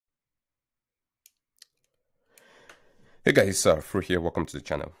Hey guys, Fru here. Welcome to the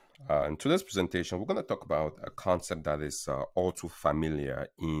channel. In today's presentation, we're going to talk about a concept that is all too familiar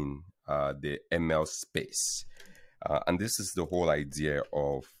in the ML space. And this is the whole idea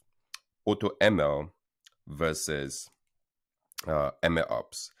of AutoML versus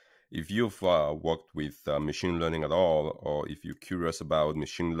MLOps. If you've worked with machine learning at all, or if you're curious about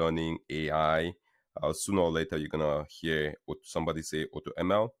machine learning, AI, sooner or later you're going to hear somebody say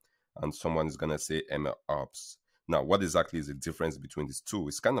AutoML and someone is going to say MLOps. Now, what exactly is the difference between these two?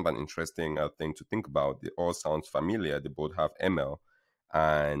 It's kind of an interesting thing to think about. They all sound familiar. They both have ML,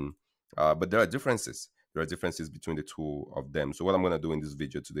 and but there are differences. There are differences between the two of them. So what I'm going to do in this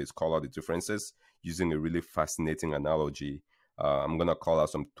video today is call out the differences using a really fascinating analogy. I'm going to call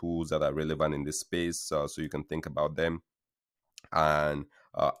out some tools that are relevant in this space so you can think about them. And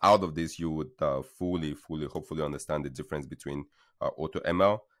out of this, you would fully, hopefully understand the difference between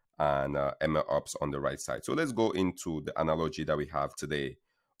AutoML and MLOps on the right side. So let's go into the analogy that we have today,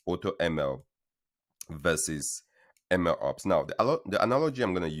 AutoML versus MLOps. Now, the analogy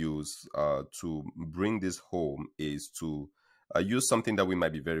I'm going to use to bring this home is to use something that we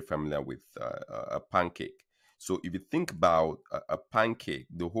might be very familiar with, a pancake. So if you think about a pancake,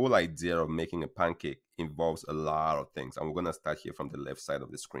 the whole idea of making a pancake involves a lot of things. And we're going to start here from the left side of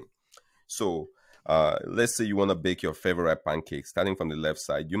the screen. So let's say you want to bake your favorite pancake. Starting from the left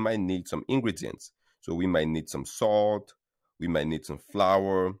side, you might need some ingredients. So we might need some salt, we might need some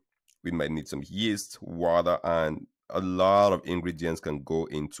flour, we might need some yeast, water, and a lot of ingredients can go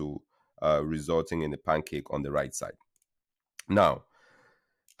into resulting in a pancake on the right side. Now,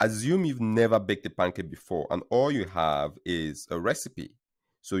 assume you've never baked a pancake before and all you have is a recipe.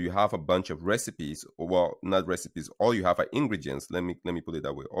 So you have a bunch of recipes, well, not recipes, all you have are ingredients. Let me put it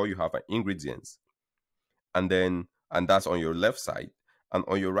that way. All you have are ingredients. And that's on your left side. And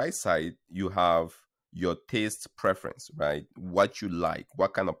on your right side, you have your taste preference, right? What you like,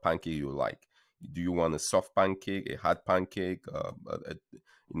 what kind of pancake you like. Do you want a soft pancake, a hard pancake,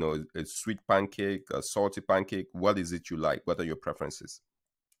 a sweet pancake, a salty pancake? What is it you like? What are your preferences?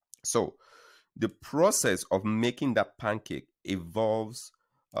 So the process of making that pancake involves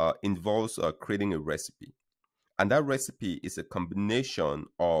creating a recipe. And that recipe is a combination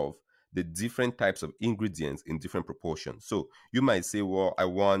of the different types of ingredients in different proportions. So you might say, well, I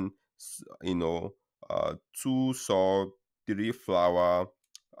want, 2 salt, 3 flour,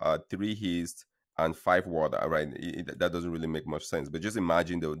 3 yeast, and 5 water, right? That doesn't really make much sense. But just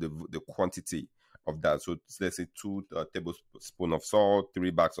imagine the quantity of that. So let's say 2 tablespoons of salt,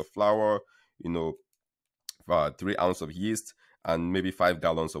 3 bags of flour, 3 ounces of yeast, and maybe 5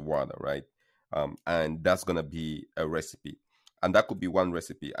 gallons of water, right? And that's gonna be a recipe, and that could be one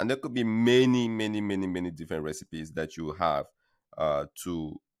recipe, and there could be many different recipes that you have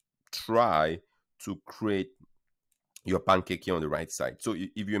to try to create your pancake here on the right side. So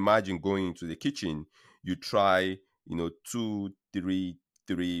if you imagine going into the kitchen, you try 2, 3,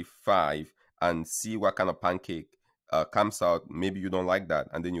 3, 5 and see what kind of pancake comes out. Maybe you don't like that,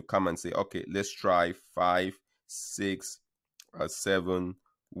 and then you come and say, okay, let's try 5, 6, 7,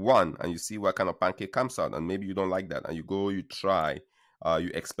 1, and you see what kind of pancake comes out. And maybe you don't like that, and you go, you try,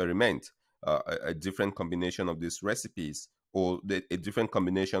 you experiment a different combination of these recipes, or a different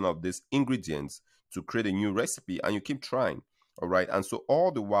combination of these ingredients to create a new recipe, and you keep trying. All right. And so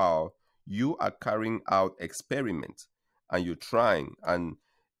all the while you are carrying out experiments and you're trying. And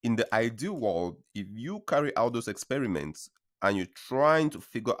in the ideal world, if you carry out those experiments and you're trying to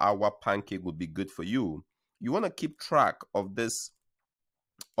figure out what pancake would be good for you, you want to keep track of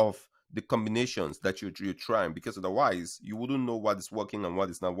the combinations that you're trying, because otherwise you wouldn't know what is working and what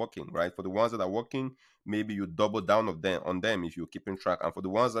is not working, right? For the ones that are working, maybe you double down on them if you're keeping track, and for the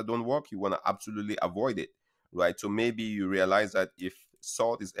ones that don't work, you want to absolutely avoid it, right? So maybe you realize that if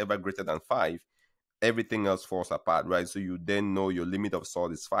salt is ever greater than 5, everything else falls apart, right? So you then know your limit of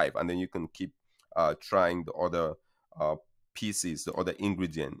salt is 5, and then you can keep trying the other pieces, the other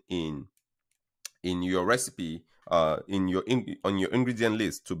ingredient in your recipe, on your ingredient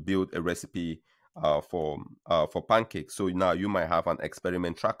list to build a recipe for pancakes. So now you might have an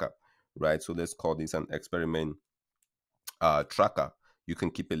experiment tracker, right? So let's call this an experiment tracker. You can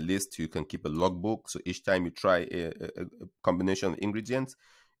keep a list, you can keep a logbook. So each time you try a combination of ingredients,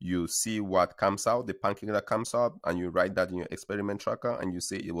 you see what comes out, the pancake that comes out, and you write that in your experiment tracker, and you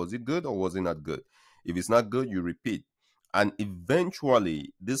say, was it good or was it not good? If it's not good, you repeat. And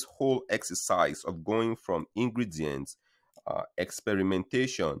eventually, this whole exercise of going from ingredients,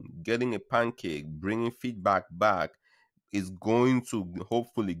 experimentation, getting a pancake, bringing feedback back, is going to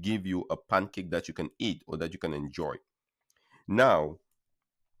hopefully give you a pancake that you can eat or that you can enjoy. Now,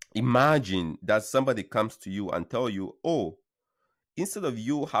 Imagine that somebody comes to you and tell you, oh, instead of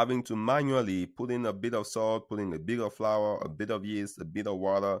you having to manually put in a bit of salt, put in a bit of flour, a bit of yeast, a bit of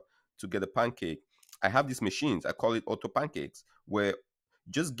water to get a pancake, I have these machines. I call it auto pancakes, where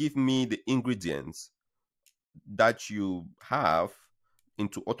just give me the ingredients that you have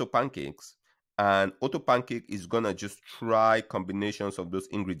into auto pancakes, and auto pancake is gonna just try combinations of those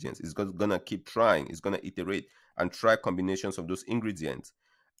ingredients. It's gonna keep trying. It's gonna iterate and try combinations of those ingredients,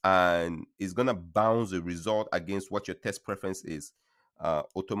 and it's gonna bounce a result against what your test preference is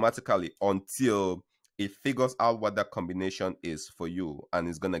automatically until it figures out what that combination is for you, and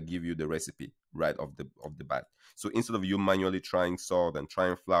it's gonna give you the recipe right off the bat. So instead of you manually trying salt and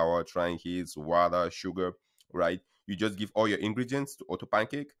trying flour, trying yeast, water, sugar, right? You just give all your ingredients to Auto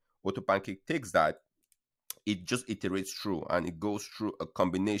Pancake. Auto Pancake takes that, it just iterates through, and it goes through a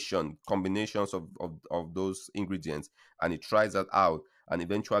combinations of those ingredients, and it tries that out. And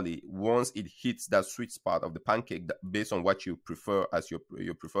eventually, once it hits that sweet spot of the pancake, based on what you prefer as your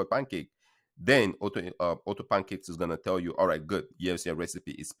preferred pancake, then Auto Pancakes is gonna tell you, all right, good, here's your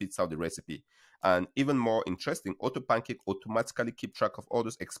recipe. It spits out the recipe. And even more interesting, Auto Pancake automatically keep track of all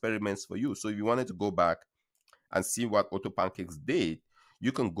those experiments for you. So if you wanted to go back and see what Auto Pancakes did,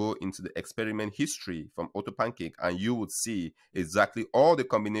 you can go into the experiment history from Auto Pancake, and you would see exactly all the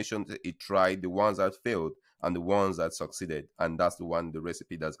combinations that it tried, the ones that failed and the ones that succeeded. And that's the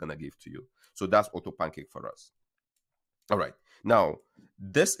recipe that's going to give to you. So that's Auto Pancake for us. All right. Now,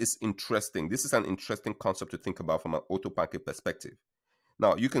 this is interesting. This is an interesting concept to think about from an Auto Pancake perspective.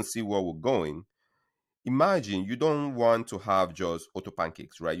 Now, you can see where we're going. Imagine you don't want to have just auto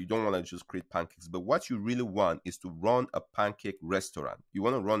pancakes, right? You don't want to just create pancakes, but what you really want is to run a pancake restaurant. You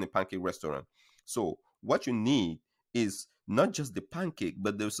want to run a pancake restaurant. So what you need is not just the pancake,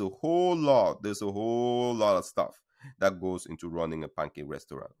 but there's a whole lot of stuff that goes into running a pancake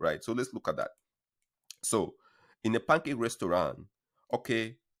restaurant, right? So let's look at that. So in a pancake restaurant,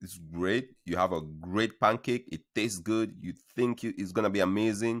 okay, it's great. You have a great pancake. It tastes good. You think it's going to be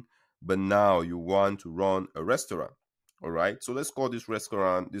amazing, but now you want to run a restaurant. All right. So let's call this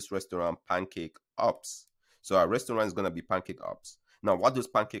restaurant Pancake Ops. So our restaurant is going to be Pancake Ops. Now, what does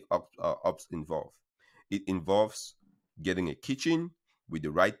Ops involve? It involves getting a kitchen with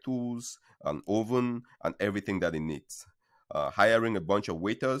the right tools, an oven, and everything that it needs. Hiring a bunch of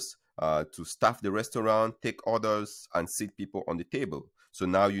waiters to staff the restaurant, take orders, and seat people on the table. So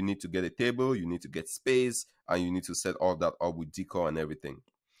now you need to get a table, you need to get space, and you need to set all that up with decor and everything.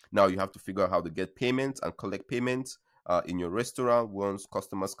 Now you have to figure out how to get payments and collect payments in your restaurant. Once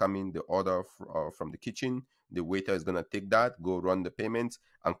customers come in, the order from the kitchen, the waiter is gonna take that, go run the payments,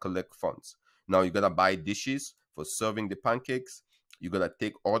 and collect funds. Now you gotta buy dishes for serving the pancakes. You gotta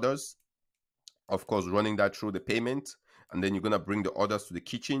take orders, of course, running that through the payment, and then you're gonna bring the orders to the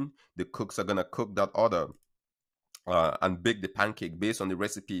kitchen. The cooks are gonna cook that order and bake the pancake based on the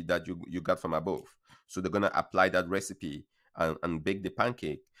recipe that you got from above. So they're gonna apply that recipe and bake the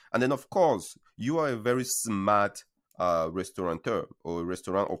pancake. And then, of course, you are a very smart restaurateur or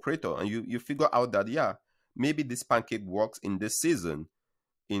restaurant operator, and you figure out that, yeah, maybe this pancake works in this season,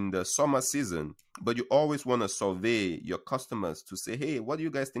 in the summer season, but you always want to survey your customers to say, hey, what do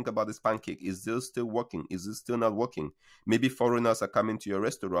you guys think about this pancake? Is this still working? Is this still not working? Maybe foreigners are coming to your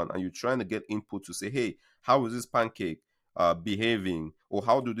restaurant and you're trying to get input to say, hey, how is this pancake behaving? Or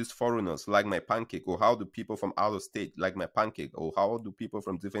how do these foreigners like my pancake? Or how do people from out of state like my pancake? Or how do people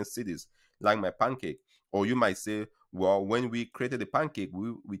from different cities like my pancake? Or you might say, well, when we created the pancake,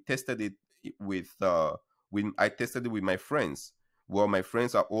 we tested it with I tested it with my friends. Well, my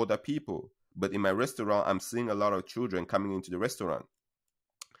friends are older people, but in my restaurant, I'm seeing a lot of children coming into the restaurant.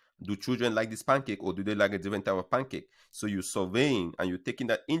 Do children like this pancake, or do they like a different type of pancake? So you're surveying and you're taking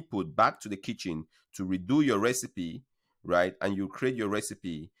that input back to the kitchen to redo your recipe, right? And you create your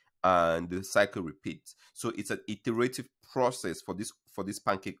recipe and the cycle repeats. So it's an iterative process for this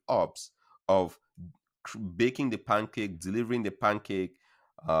pancake ops of baking the pancake, delivering the pancake,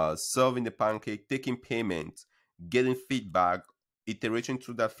 serving the pancake, taking payment, getting feedback, iteration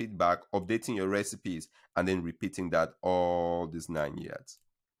through that feedback, updating your recipes, and then repeating that all these 9 years.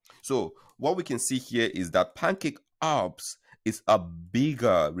 So what we can see here is that Pancake Ops is a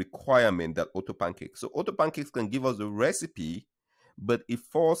bigger requirement than Auto Pancake. So Auto Pancakes can give us the recipe, but it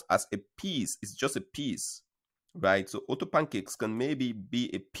falls as a piece. It's just a piece, right? So Auto Pancakes can maybe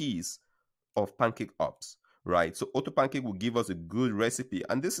be a piece of Pancake Ops, right? So Auto Pancake will give us a good recipe,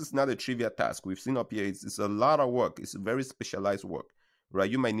 and this is not a trivial task. We've seen up here, it's a lot of work. It's very specialized work, right?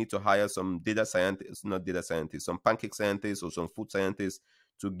 You might need to hire some data scientists, not data scientists, some pancake scientists or some food scientists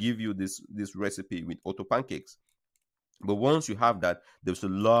to give you this recipe with Auto Pancakes. But once you have that, there's a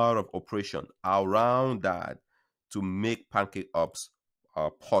lot of operation around that to make pancake ops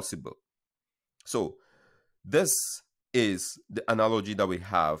possible. So this is the analogy that we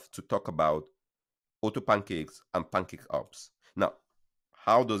have to talk about auto pancakes and pancake ops. Now,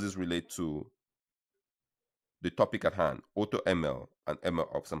 how does this relate to the topic at hand, AutoML and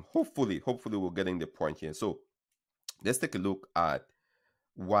MLOps? And hopefully we're getting the point here. So let's take a look at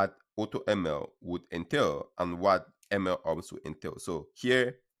what AutoML would entail and what MLOps would entail. So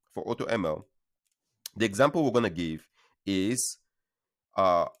here for AutoML, the example we're going to give is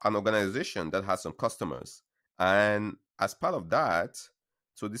an organization that has some customers. And as part of that,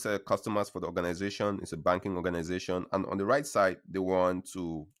 so these are customers for the organization. It's a banking organization. And on the right side, they want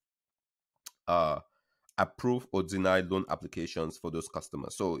to approve or deny loan applications for those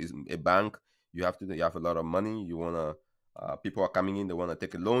customers. So it's a bank, you have a lot of money, you want to people are coming in, they want to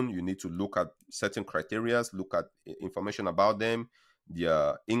take a loan. You need to look at certain criteria, look at information about them,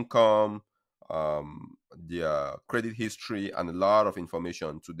 their income, their credit history, and a lot of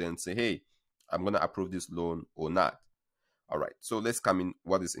information to then say, hey, I'm going to approve this loan or not. All right, so let's come in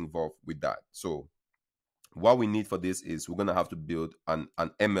what is involved with that. So what we need for this is we're going to have to build an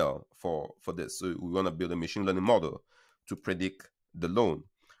ML for this. So we want to build a machine learning model to predict the loan.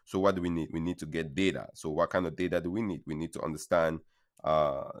 So what do we need? We need to get data. So what kind of data do we need? We need to understand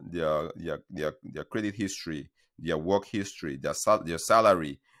their credit history, their work history, their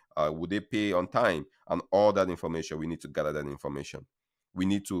salary, would they pay on time, and all that information. We need to gather that information. We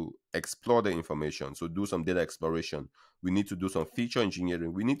need to explore the information. So do some data exploration. We need to do some feature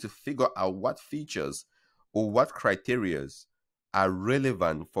engineering. We need to figure out what features or what criterias are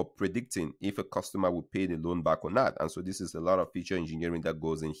relevant for predicting if a customer will pay the loan back or not. And so this is a lot of feature engineering that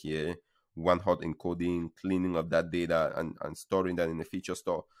goes in here, one-hot encoding, cleaning of that data, and storing that in the feature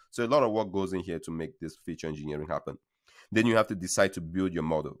store. So a lot of work goes in here to make this feature engineering happen. Then you have to decide to build your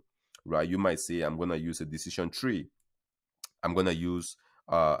model, right? You might say, I'm going to use a decision tree. I'm going to use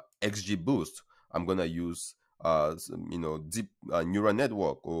XGBoost. I'm going to use deep neural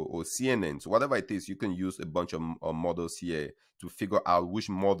network or CNN. So whatever it is, you can use a bunch of models here to figure out which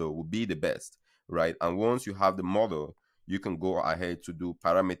model will be the best, right? And once you have the model, you can go ahead to do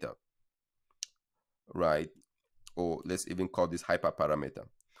parameter, right? Or let's even call this hyperparameter.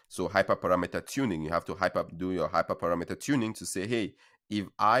 So hyperparameter tuning, you have to do your hyperparameter tuning to say, hey, if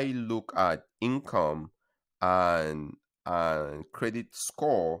I look at income and credit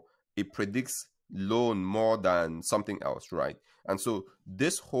score, it predicts loan more than something else, right? And so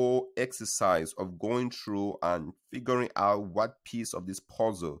this whole exercise of going through and figuring out what piece of this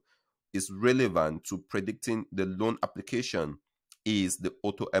puzzle is relevant to predicting the loan application is the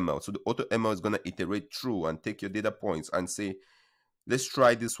AutoML. So the AutoML is going to iterate through and take your data points and say, let's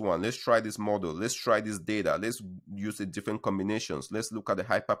try this one, let's try this model, let's try this data, let's use the different combinations, let's look at the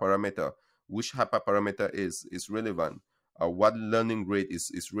hyperparameter, which hyperparameter is relevant, what learning rate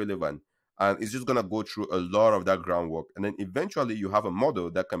is relevant. And it's just going to go through a lot of that groundwork. And then eventually you have a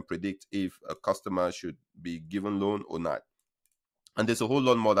model that can predict if a customer should be given loan or not. And there's a whole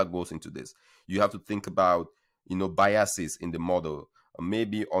lot more that goes into this. You have to think about, biases in the model.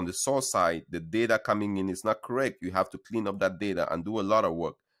 Maybe on the source side, the data coming in is not correct. You have to clean up that data and do a lot of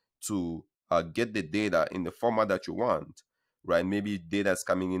work to get the data in the format that you want, right? Maybe data is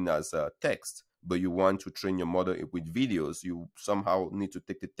coming in as text, but you want to train your model with videos. You somehow need to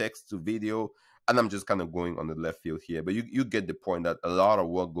take the text to video. And I'm just kind of going on the left field here, but you get the point that a lot of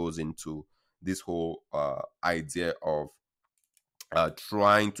work goes into this whole idea of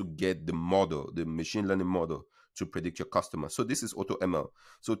trying to get the model, the machine learning model, to predict your customer. So this is AutoML.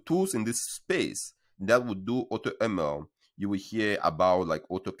 So tools in this space that would do AutoML, you will hear about like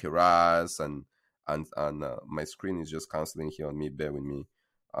AutoKeras and my screen is just canceling here on me. Bear with me.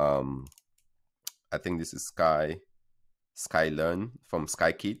 I think this is Skylearn from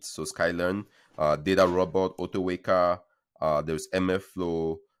Skykit. So Skylearn, Data Robot, AutoWaker. There's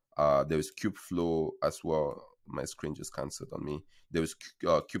MFlow. There's Kubeflow as well. My screen just canceled on me. There's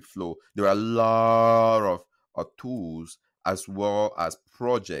Kubeflow. There are a lot of tools as well as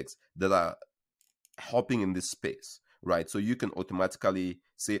projects that are helping in this space, right? So you can automatically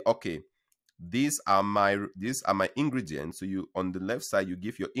say, okay, these are my ingredients. So you, on the left side, you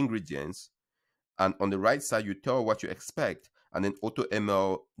give your ingredients, and on the right side, you tell what you expect, and then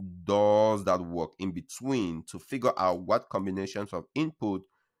AutoML does that work in between to figure out what combinations of input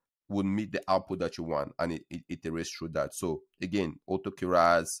would meet the output that you want, and it iterates through that. So again,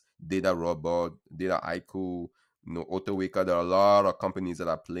 AutoKeras, Data Robot, Data IQ, AutoWaker. There are a lot of companies that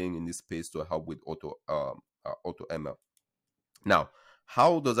are playing in this space to help with AutoML. Now,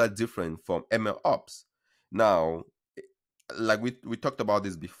 how does that different from MLOps? Now, like we talked about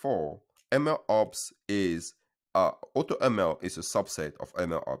this before, MLOps is AutoML is a subset of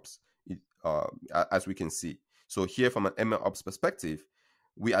MLOps, as we can see. So here from an MLOps perspective,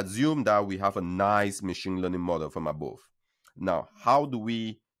 we assume that we have a nice machine learning model from above. Now, how do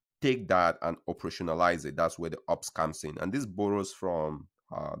we take that and operationalize it? That's where the ops comes in. And this borrows from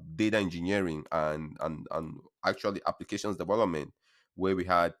data engineering and actually applications development, where we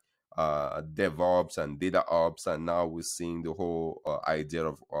had DevOps and data ops, and now we're seeing the whole idea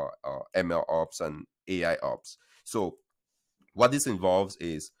of ML ops and AI ops. So what this involves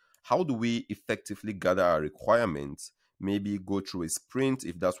is, how do we effectively gather our requirements, maybe go through a sprint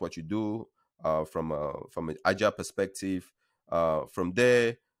if that's what you do, from an agile perspective. From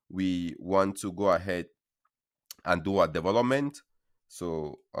there, we want to go ahead and do our development.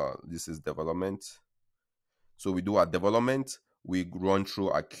 So this is development. So we do our development, we run through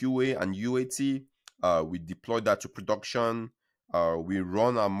our QA and UAT, we deploy that to production, we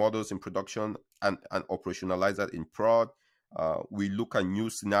run our models in production and operationalize that in prod. We look at new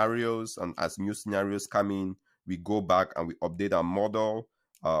scenarios, and as new scenarios come in, we go back and we update our model,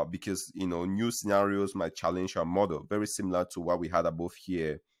 because new scenarios might challenge our model, very similar to what we had above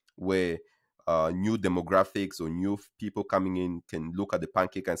here, where new demographics or new people coming in can look at the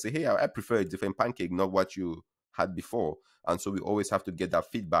pancake and say, hey, I prefer a different pancake, not what you had before. And so we always have to get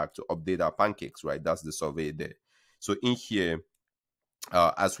that feedback to update our pancakes, right? That's the survey there. So in here,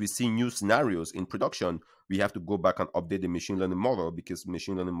 as we see new scenarios in production, we have to go back and update the machine learning model, because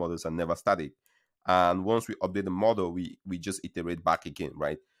machine learning models are never static. And once we update the model, we just iterate back again,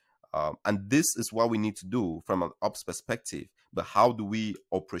 right? And this is what we need to do from an ops perspective. But how do we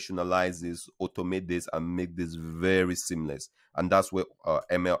operationalize this, automate this, and make this very seamless? And that's where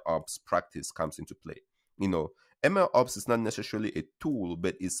ML ops practice comes into play. ML ops is not necessarily a tool,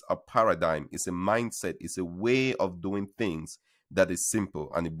 but it's a paradigm, it's a mindset, it's a way of doing things that is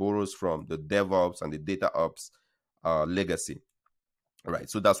simple, and it borrows from the DevOps and the data ops legacy. Right,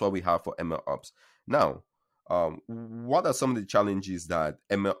 so that's what we have for ML ops. Now, what are some of the challenges that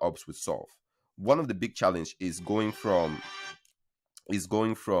ML ops would solve? One of the big challenge is going from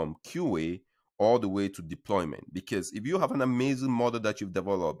QA all the way to deployment. Because if you have an amazing model that you've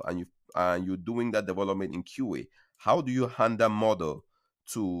developed and you're doing that development in QA, how do you hand that model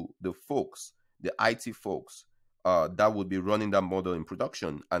to the folks, the IT folks, that would be running that model in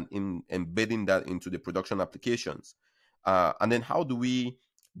production and embedding that into the production applications? And then how do we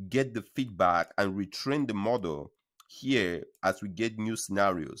get the feedback and retrain the model here as we get new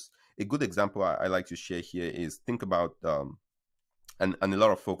scenarios? A good example I like to share here is, think about, and a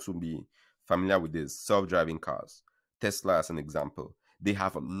lot of folks will be familiar with this, self-driving cars. Tesla as an example. They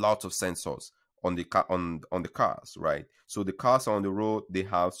have a lot of sensors on the on the cars, right? So the cars are on the road, they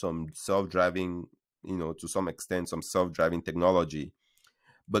have some self-driving, to some extent, some self-driving technology.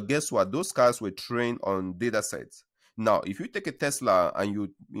 But guess what? Those cars were trained on data sets. Now, if you take a Tesla and you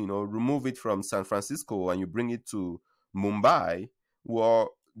remove it from San Francisco and you bring it to Mumbai,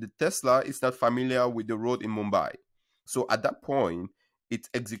 well, the Tesla is not familiar with the road in Mumbai. So at that point, it's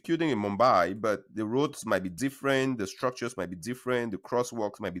executing in Mumbai, but the roads might be different, the structures might be different, the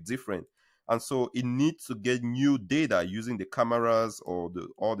crosswalks might be different. And so it needs to get new data using the cameras or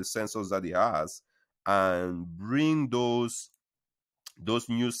all the sensors that it has, and bring those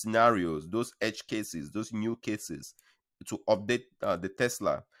new scenarios, those edge cases, those new cases, to update the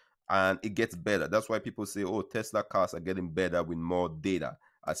Tesla, and it gets better. That's why people say, oh, Tesla cars are getting better with more data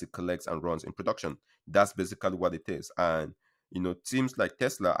as it collects and runs in production. That's basically what it is. And teams like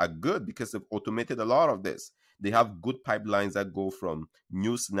Tesla are good because they've automated a lot of this. They have good pipelines that go from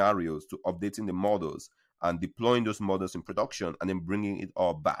new scenarios to updating the models and deploying those models in production and then bringing it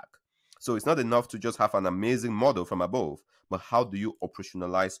all back. So it's not enough to just have an amazing model from above, but how do you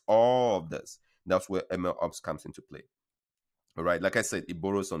operationalize all of this? That's where ML ops comes into play. All right, like I said, it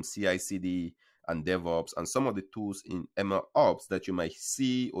borrows from CI/CD and DevOps, and some of the tools in ML ops that you might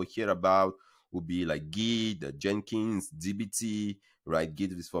see or hear about will be like Git, Jenkins, dbt, right?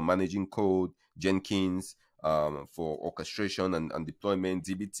 Git is for managing code, Jenkins for orchestration and deployment,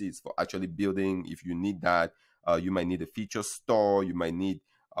 dbt is for actually building. If you need that, you might need a feature store, you might need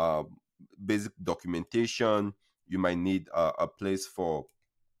basic documentation, you might need a place for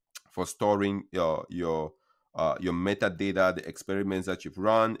storing your metadata, the experiments that you've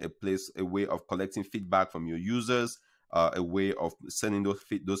run, a way of collecting feedback from your users, a way of sending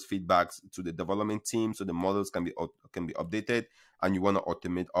those feedbacks to the development team so the models can be updated, and you want to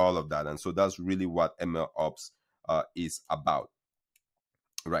automate all of that. And so that's really what ML ops is about.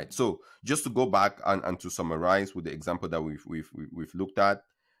 Right. So just to go back and to summarize with the example that we've looked at,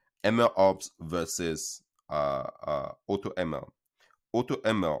 ML ops versus AutoML.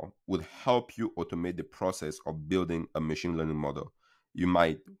 AutoML would help you automate the process of building a machine learning model. You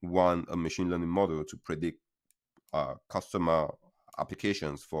might want a machine learning model to predict customer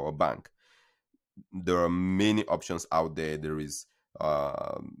applications for a bank. There are many options out there. There is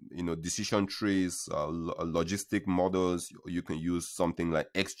decision trees, logistic models. You can use something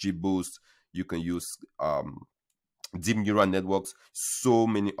like XGBoost. You can use deep neural networks. So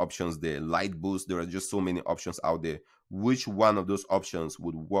many options there. LightBoost. There are just so many options out there. Which one of those options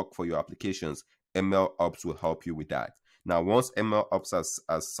would work for your applications? MLOps will help you with that. Now, once MLOps has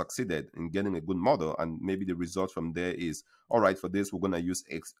succeeded in getting a good model, and maybe the result from there is, all right, for this, we're going to use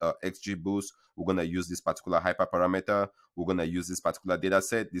XGBoost. We're going to use this particular hyperparameter. We're going to use this particular data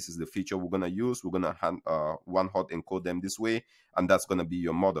set. This is the feature we're going to use. We're going to one-hot encode them this way, and that's going to be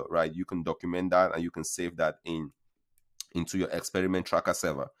your model, right? You can document that, and you can save that into your experiment tracker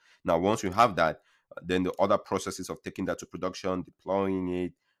server. Now, once you have that, then the other processes of taking that to production, deploying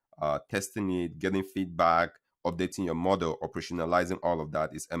it, testing it, getting feedback, updating your model, operationalizing all of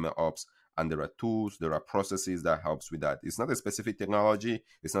that is MLOps. And there are tools, there are processes that helps with that. It's not a specific technology,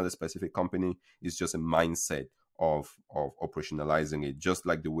 it's not a specific company, it's just a mindset of operationalizing it. Just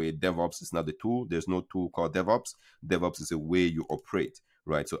like the way DevOps is not the tool, there's no tool called DevOps. DevOps is a way you operate,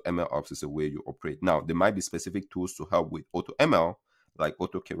 right? So MLOps is a way you operate. Now, there might be specific tools to help with AutoML, like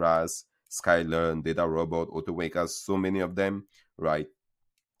AutoKeras, Skylearn, Data Robot, AutoWakers, so many of them, right?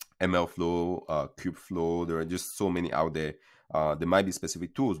 MLflow, Kubeflow, there are just so many out there. There might be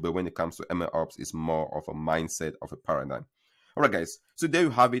specific tools, but when it comes to MLOps, it's more of a mindset of a paradigm. All right, guys. So there you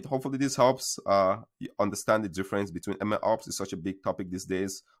have it. Hopefully this helps you understand the difference between MLOps. It's such a big topic these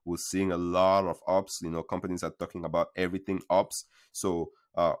days. We're seeing a lot of ops. Companies are talking about everything ops. So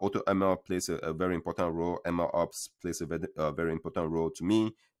AutoML plays a very important role. MLOps plays a very important role to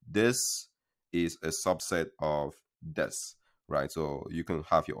me. This is a subset of this, right? So you can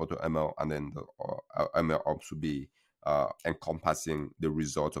have your AutoML, and then the MLOps will be encompassing the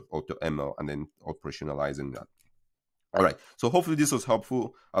result of AutoML and then operationalizing that. All right, so hopefully this was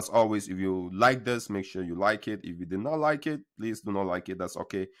helpful. As always, if you like this, make sure you like it. If you did not like it, please do not like it. That's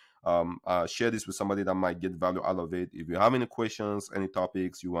okay. Share this with somebody that might get value out of it. If you have any questions, any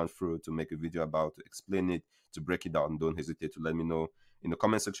topics you want Fro to make a video about, to explain it, to break it down, don't hesitate to let me know in the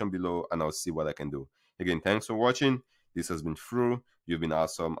comment section below, and I'll see what I can do. Again, thanks for watching. This has been Fro. You've been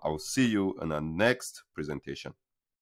awesome. I'll see you in our next presentation.